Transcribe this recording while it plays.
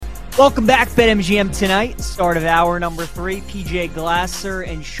Welcome back, BetMGM tonight. Start of hour number 3. PJ Glasser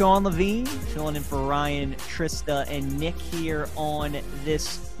and Sean Levine filling in for Ryan, Trista, and Nick here on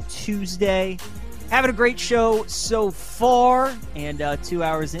this Tuesday. Having a great show so far, and 2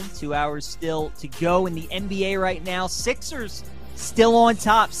 hours in, 2 hours still to go in the NBA right now. Sixers still on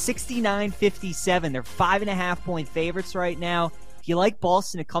top, 69-57. They're 5.5-point favorites right now. If you like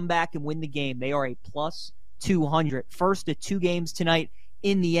Boston to come back and win the game, they are a plus 200. First of 2 games tonight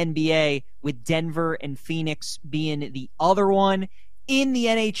in the NBA, with Denver and Phoenix being the other one. In the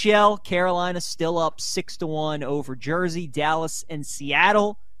NHL, Carolina still up 6-1 over Jersey, Dallas, and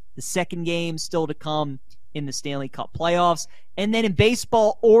Seattle. The second game still to come in the Stanley Cup playoffs. And then in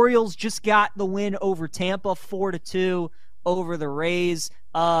baseball, Orioles just got the win over Tampa, 4-2 over the Rays.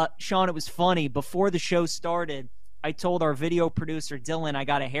 Sean, it was funny. Before the show started, I told our video producer, Dylan, I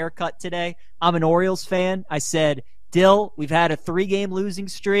got a haircut today. I'm an Orioles fan. I said, Dill, we've had a 3-game losing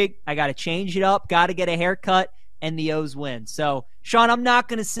streak. I got to change it up, got to get a haircut, and the O's win. So, Sean, I'm not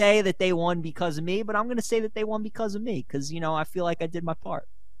going to say that they won because of me, but I'm going to say that they won because of me because, I feel like I did my part.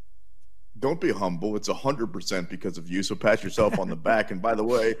 Don't be humble. It's 100% because of you, so pat yourself on the back. And by the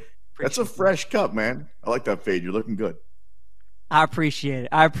way, that's a fresh cut, man. I like that fade. You're looking good. I appreciate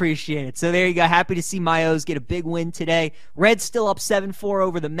it. So there you go. Happy to see my O's get a big win today. Reds still up 7-4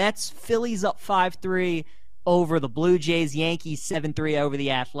 over the Mets. Phillies up 5-3 over the Blue Jays. Yankees 7-3 over the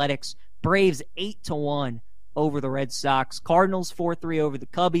Athletics. Braves 8-1 over the Red Sox. Cardinals 4-3 over the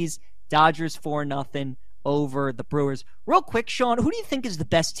Cubbies. Dodgers 4-0 over the Brewers. Real quick, Sean, who do you think is the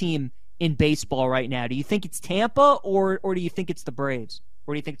best team in baseball right now? Do you think it's Tampa or do you think it's the Braves?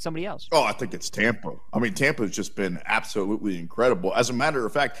 Or do you think it's somebody else? Oh, I think it's Tampa. I mean, Tampa's just been absolutely incredible. As a matter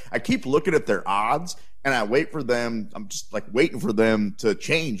of fact, I keep looking at their odds, and I wait for them. I'm just waiting for them to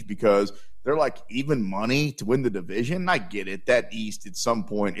change because they're like even money to win the division. I get it. That East, at some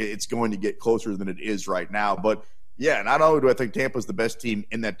point, it's going to get closer than it is right now. But, yeah, not only do I think Tampa's the best team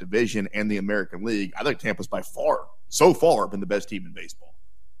in that division and the American League, I think Tampa's by far, so far, been the best team in baseball.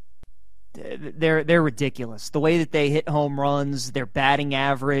 They're ridiculous. The way that they hit home runs, their batting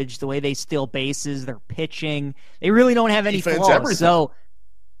average, the way they steal bases, their pitching. They really don't have any flaws. Everything. So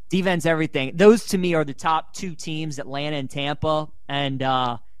defense, everything. Those to me are the top 2 teams, Atlanta and Tampa. And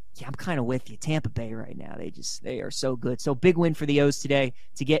yeah, I'm kind of with you. Tampa Bay right now, they are so good. So big win for the O's today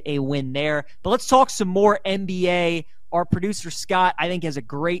to get a win there. But let's talk some more NBA. Our producer Scott, I think, has a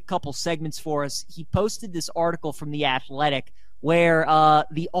great couple segments for us. He posted this article from The Athletic where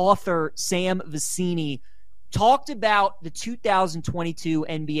the author, Sam Vecini, talked about the 2022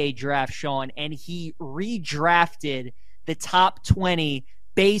 NBA draft, Sean, and he redrafted the top 20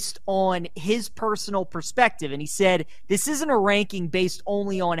 based on his personal perspective. And he said, this isn't a ranking based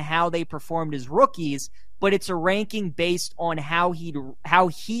only on how they performed as rookies, but it's a ranking based on how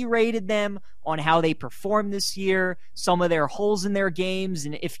he rated them, on how they performed this year, some of their holes in their games,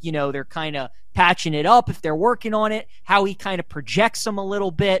 and if, they're kind of patching it up, if they're working on it, how he kind of projects them a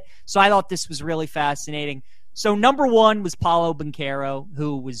little bit. So I thought this was really fascinating. So number 1 was Paolo Banchero,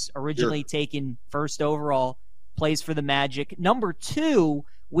 who was originally taken first overall, plays for the Magic. Number 2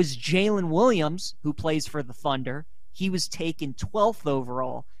 was Jalen Williams, who plays for the Thunder. He was taken 12th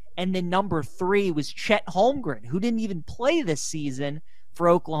overall. And then number 3 was Chet Holmgren, who didn't even play this season for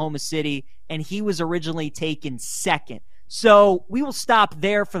Oklahoma City, and he was originally taken 2nd. So we will stop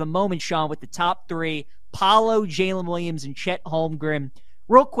there for the moment, Sean, with the top 3, Paolo, Jalen Williams, and Chet Holmgren.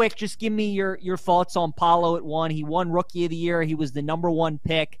 Real quick, just give me your thoughts on Paolo at 1. He won Rookie of the Year. He was the number 1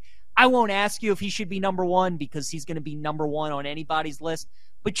 pick. I won't ask you if he should be number 1 because he's going to be number 1 on anybody's list,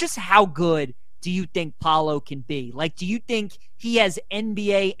 but just how good do you think Paolo can be? Do you think he has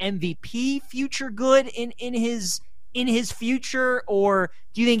NBA MVP future good in his future, or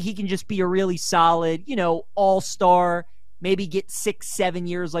do you think he can just be a really solid, all-star, maybe get 6-7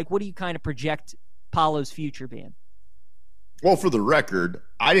 years? What do you kind of project Paolo's future being? Well, for the record,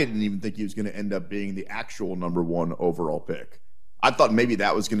 I didn't even think he was going to end up being the actual number 1 overall pick. I thought maybe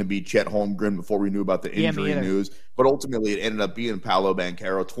that was going to be Chet Holmgren before we knew about the injury news, but ultimately it ended up being Paolo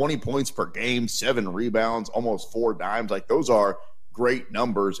Banchero. 20 points per game, 7 rebounds, almost 4 dimes. Those are great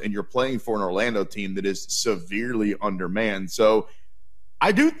numbers, and you're playing for an Orlando team that is severely undermanned. So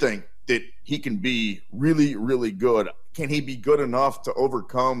I do think that he can be really, really good. Can he be good enough to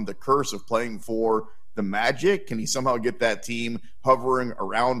overcome the curse of playing for the Magic? Can he somehow get that team hovering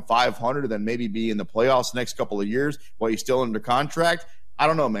around 500 and then maybe be in the playoffs next couple of years while he's still under contract? I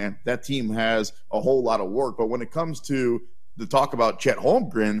don't know, man. That team has a whole lot of work. But when it comes to the talk about Chet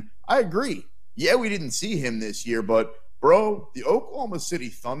Holmgren, I agree. Yeah, we didn't see him this year, but, bro, the Oklahoma City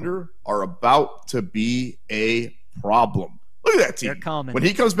Thunder are about to be a problem. Look at that team. They're coming. When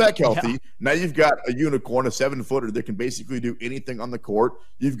he comes back healthy, now you've got a unicorn, a 7-footer that can basically do anything on the court.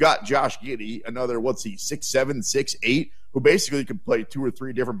 You've got Josh Giddey, another, 6'7", 6'8", who basically can play 2 or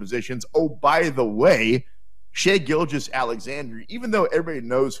 3 different positions. Oh, by the way, Shai Gilgeous-Alexander, even though everybody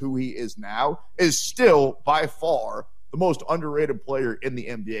knows who he is now, is still by far the most underrated player in the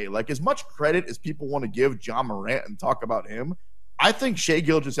NBA. Like, as much credit as people want to give Ja Morant and talk about him, I think Shai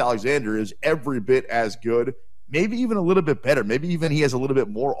Gilgeous-Alexander is every bit as good, maybe even a little bit better. Maybe even he has a little bit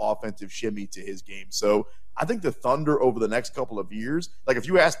more offensive shimmy to his game. So I think the Thunder over the next couple of years, like if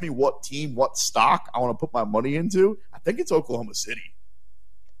you ask me what team, what stock I want to put my money into, I think it's Oklahoma City.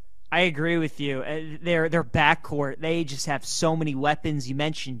 I agree with you. Their backcourt, they just have so many weapons. You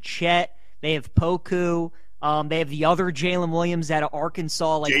mentioned Chet. They have Poku. They have the other Jalen Williams out of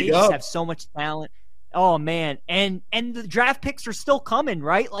Arkansas. Like, they just have so much talent. Oh, man. And the draft picks are still coming,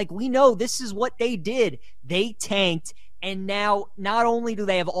 right? Like, we know this is what they did. They tanked, and now not only do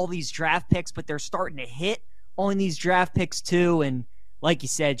they have all these draft picks, but they're starting to hit on these draft picks too. And like you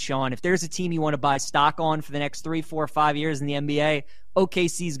said, Sean, if there's a team you want to buy stock on for the next 3, 4, 5 years in the NBA,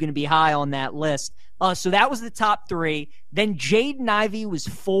 OKC is going to be high on that list. So that was the top 3. Then Jaden Ivey was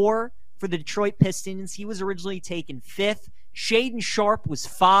 4 for the Detroit Pistons. He was originally taken 5th. Shaedon Sharpe was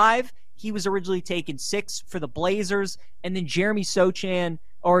 5. He was originally taken 6 for the Blazers. And then Jeremy Sohan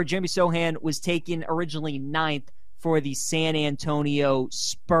was taken originally 9th for the San Antonio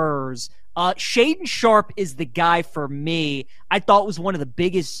Spurs. Shaedon Sharpe is the guy for me. I thought was one of the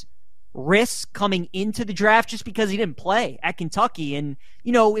biggest risks coming into the draft just because he didn't play at Kentucky. And,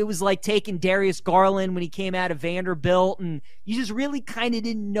 it was like taking Darius Garland when he came out of Vanderbilt. And you just really kind of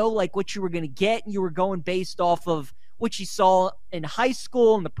didn't know like what you were going to get. And you were going based off of what you saw in high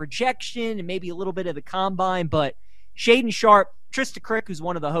school and the projection and maybe a little bit of the combine. But Shaedon Sharpe, Trista Crick, who's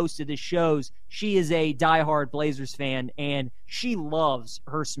one of the hosts of this shows, she is a diehard Blazers fan, and she loves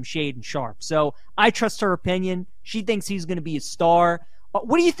her some Shaedon Sharpe. So I trust her opinion. She thinks he's going to be a star.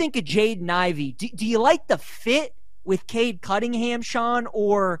 What do you think of Jaden Ivey? Do you like the fit with Cade Cunningham, Sean,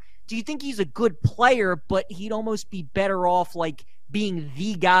 or do you think he's a good player, but he'd almost be better off like being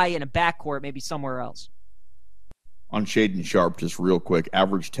the guy in a backcourt, maybe somewhere else? On Shaedon Sharpe, just real quick,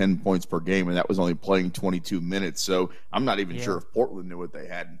 averaged 10 points per game, and that was only playing 22 minutes. So I'm not even sure if Portland knew what they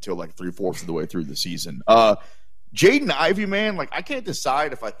had until like 3/4 of the way through the season. Jaden Ivey, man, like I can't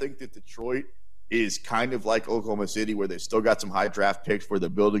decide if I think that Detroit is kind of like Oklahoma City, where they still got some high draft picks, where they're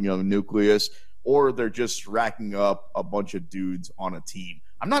building a nucleus, or they're just racking up a bunch of dudes on a team.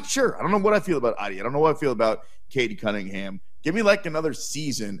 I'm not sure. I don't know what I feel about Ivey. I don't know what I feel about Cade Cunningham. Give me like another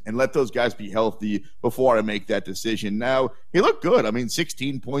season and let those guys be healthy before I make that decision. Now, he looked good. I mean,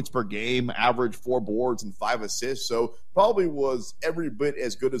 16 points per game, average 4 boards and 5 assists. So probably was every bit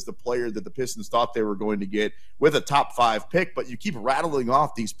as good as the player that the Pistons thought they were going to get with a top 5 pick. But you keep rattling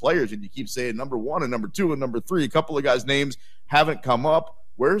off these players and you keep saying number 1 and number 2 and number 3. A couple of guys' names haven't come up.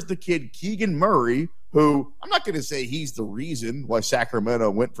 Where's the kid Keegan Murray, who I'm not going to say he's the reason why Sacramento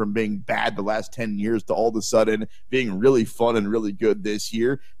went from being bad the last 10 years to all of a sudden being really fun and really good this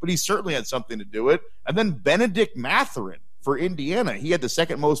year, but he certainly had something to do it. And then Benedict Mathurin for Indiana. He had the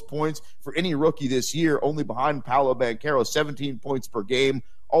second most points for any rookie this year, only behind Paolo Banchero, 17 points per game,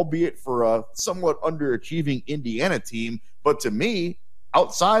 albeit for a somewhat underachieving Indiana team. But to me,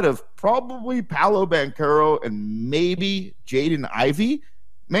 outside of probably Paolo Banchero and maybe Jaden Ivey,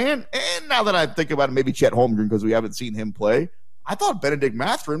 man, and now that I think about it, maybe Chet Holmgren, because we haven't seen him play, I thought Benedict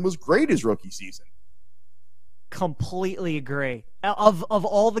Mathurin was great his rookie season. Completely agree. Of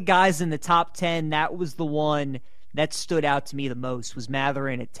all the guys in the top 10, that was the one that stood out to me the most, was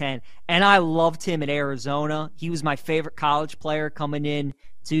Mathurin at 10. And I loved him at Arizona. He was my favorite college player coming in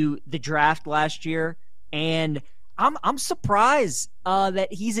to the draft last year. And I'm surprised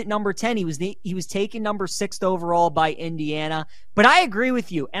that he's at number 10. He was taken number 6 overall by Indiana. But I agree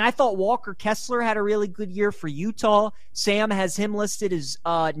with you. And I thought Walker Kessler had a really good year for Utah. Sam has him listed as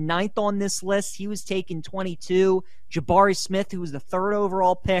 9th on this list. He was taken 22. Jabari Smith, who was the 3rd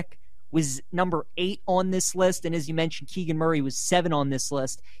overall pick, was number 8 on this list. And as you mentioned, Keegan Murray was 7 on this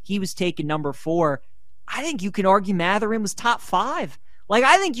list. He was taken number 4. I think you can argue Mathurin was top 5. Like,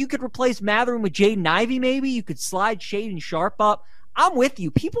 I think you could replace Mathurin with Jaden Ivey maybe. You could slide Shaedon Sharpe up. I'm with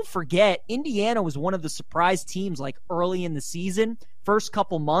you. People forget Indiana was one of the surprise teams like early in the season. First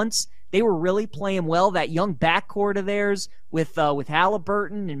couple months, they were really playing well. That young backcourt of theirs with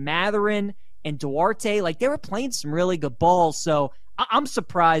Halliburton and Mathurin and Duarte, like they were playing some really good ball. So I'm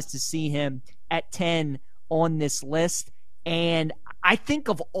surprised to see him at 10 on this list. And I think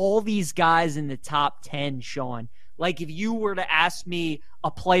of all these guys in the top 10, Sean, Like if you were to ask me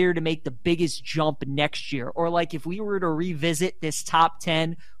a player to make the biggest jump next year, or like if we were to revisit this top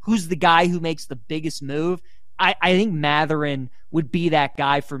 10, who's the guy who makes the biggest move? I think Mathurin would be that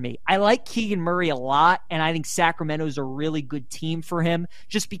guy for me. I like Keegan Murray a lot, and I think Sacramento's a really good team for him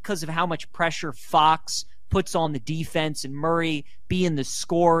just because of how much pressure Fox puts on the defense, and Murray being the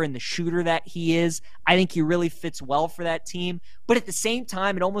scorer and the shooter that he is. I think he really fits well for that team. But at the same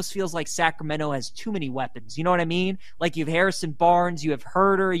time, it almost feels like Sacramento has too many weapons. You know what I mean? Like you have Harrison Barnes, you have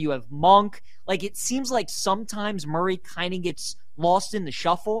Herter, you have Monk. Like it seems like sometimes Murray kind of gets lost in the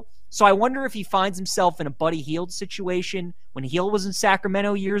shuffle. So I wonder if he finds himself in a Buddy Hield situation when Hield was in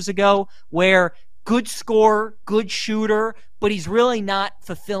Sacramento years ago, where good scorer, good shooter, but he's really not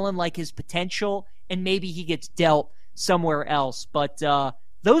fulfilling like his potential, and maybe he gets dealt somewhere else. But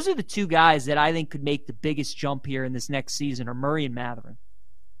those are the two guys that I think could make the biggest jump here in this next season, are Murray and Mathurin.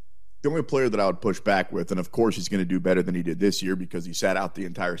 The only player that I would push back with, and of course he's going to do better than he did this year because he sat out the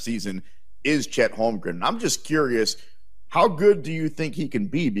entire season, is Chet Holmgren. And I'm just curious, how good do you think he can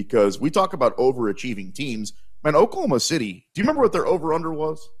be? Because we talk about overachieving teams. Man, Oklahoma City, do you remember what their over-under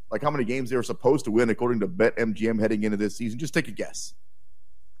was? Like how many games they were supposed to win according to BetMGM heading into this season? Just take a guess.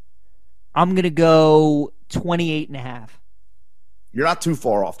 I'm going to go 28.5. You're not too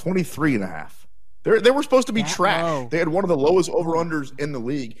far off. 23.5. They were supposed to be trash. Low. They had one of the lowest over-unders in the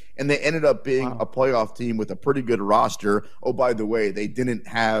league, and they ended up being a playoff team with a pretty good roster. Oh, by the way, they didn't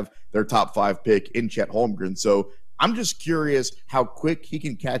have their top 5 pick in Chet Holmgren. So I'm just curious how quick he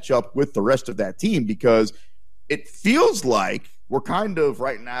can catch up with the rest of that team, because it feels like we're kind of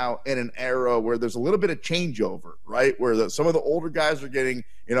right now in an era where there's a little bit of changeover, right? Where some of the older guys are getting,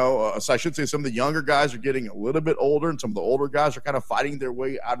 so I should say some of the younger guys are getting a little bit older, and some of the older guys are kind of fighting their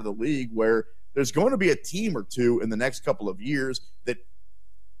way out of the league, where there's going to be a team or two in the next couple of years that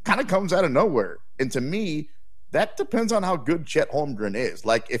kind of comes out of nowhere. And to me, that depends on how good Chet Holmgren is.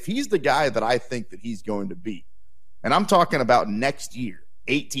 Like if he's the guy that I think that he's going to be, and I'm talking about next year,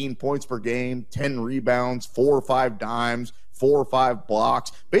 18 points per game, 10 rebounds, 4 or 5 dimes, 4 or 5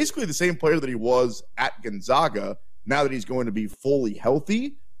 blocks, basically the same player that he was at Gonzaga, now that he's going to be fully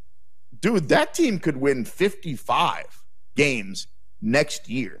healthy. Dude, that team could win 55 games next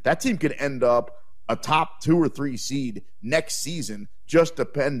year. That team could end up a top 2 or 3 seed next season, just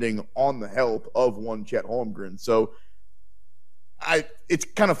depending on the health of one Chet Holmgren. So it's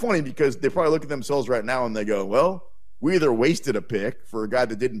kind of funny because they probably look at themselves right now and they go, well, we either wasted a pick for a guy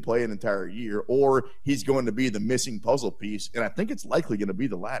that didn't play an entire year, or he's going to be the missing puzzle piece. And I think it's likely going to be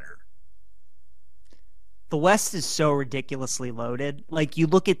the latter. The West is so ridiculously loaded. Like you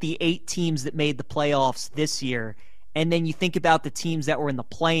look at the 8 teams that made the playoffs this year, and then you think about the teams that were in the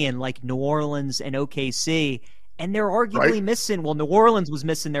play-in, like New Orleans and OKC, and they're arguably missing. Well, New Orleans was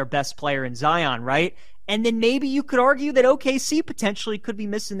missing their best player in Zion, right? And then maybe you could argue that OKC potentially could be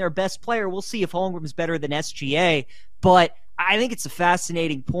missing their best player. We'll see if Holmgren's better than SGA. But I think it's a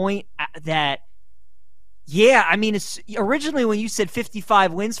fascinating point that, yeah, I mean, it's originally when you said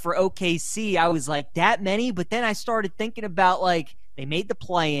 55 wins for OKC, I was like, that many? But then I started thinking about, like, they made the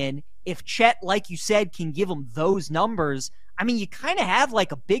play-in. If Chet, like you said, can give them those numbers, I mean, you kind of have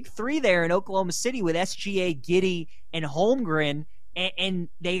like a big 3 there in Oklahoma City with SGA, Giddey, and Holmgren. And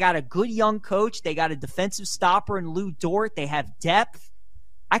they got a good young coach. They got a defensive stopper in Lou Dort. They have depth.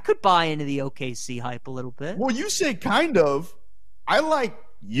 I could buy into the OKC hype a little bit. Well, you say kind of. I like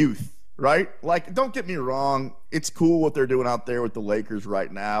youth, right? Like, don't get me wrong. It's cool what they're doing out there with the Lakers right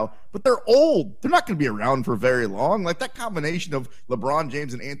now, but they're old. They're not going to be around for very long. Like that combination of LeBron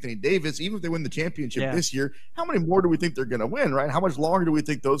James and Anthony Davis, even if they win the championship this year, how many more do we think they're going to win, right? How much longer do we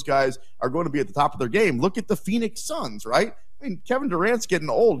think those guys are going to be at the top of their game? Look at the Phoenix Suns, right? I mean, Kevin Durant's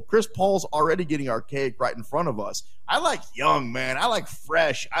getting old. Chris Paul's already getting archaic right in front of us. I like young, man. I like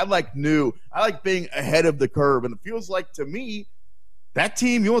fresh. I like new. I like being ahead of the curve. And it feels like, to me, that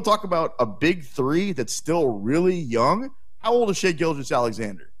team, you want to talk about a big 3 that's still really young? How old is Shai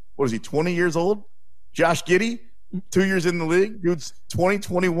Gilgeous-Alexander? What is he, 20 years old? Josh Giddey, 2 years in the league. Dude's 20,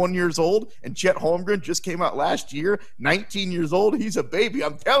 21 years old. And Chet Holmgren just came out last year, 19 years old. He's a baby.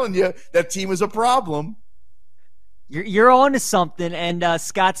 I'm telling you, that team is a problem. You're on to something, and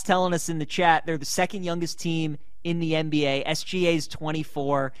Scott's telling us in the chat they're the second youngest team in the NBA. SGA's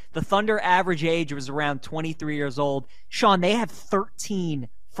 24. The Thunder average age was around 23 years old. Sean, they have 13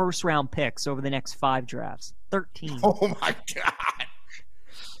 first-round picks over the next 5 drafts. 13. Oh, my God.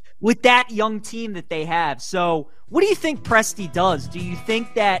 With that young team that they have. So what do you think Presti does? Do you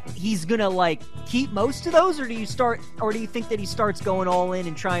think that he's going to, keep most of those, or do you think that he starts going all in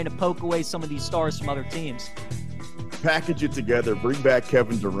and trying to poke away some of these stars from other teams? package it together, bring back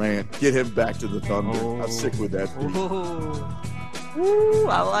Kevin Durant, get him back to the Thunder. How sick would that be? Ooh,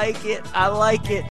 I like it.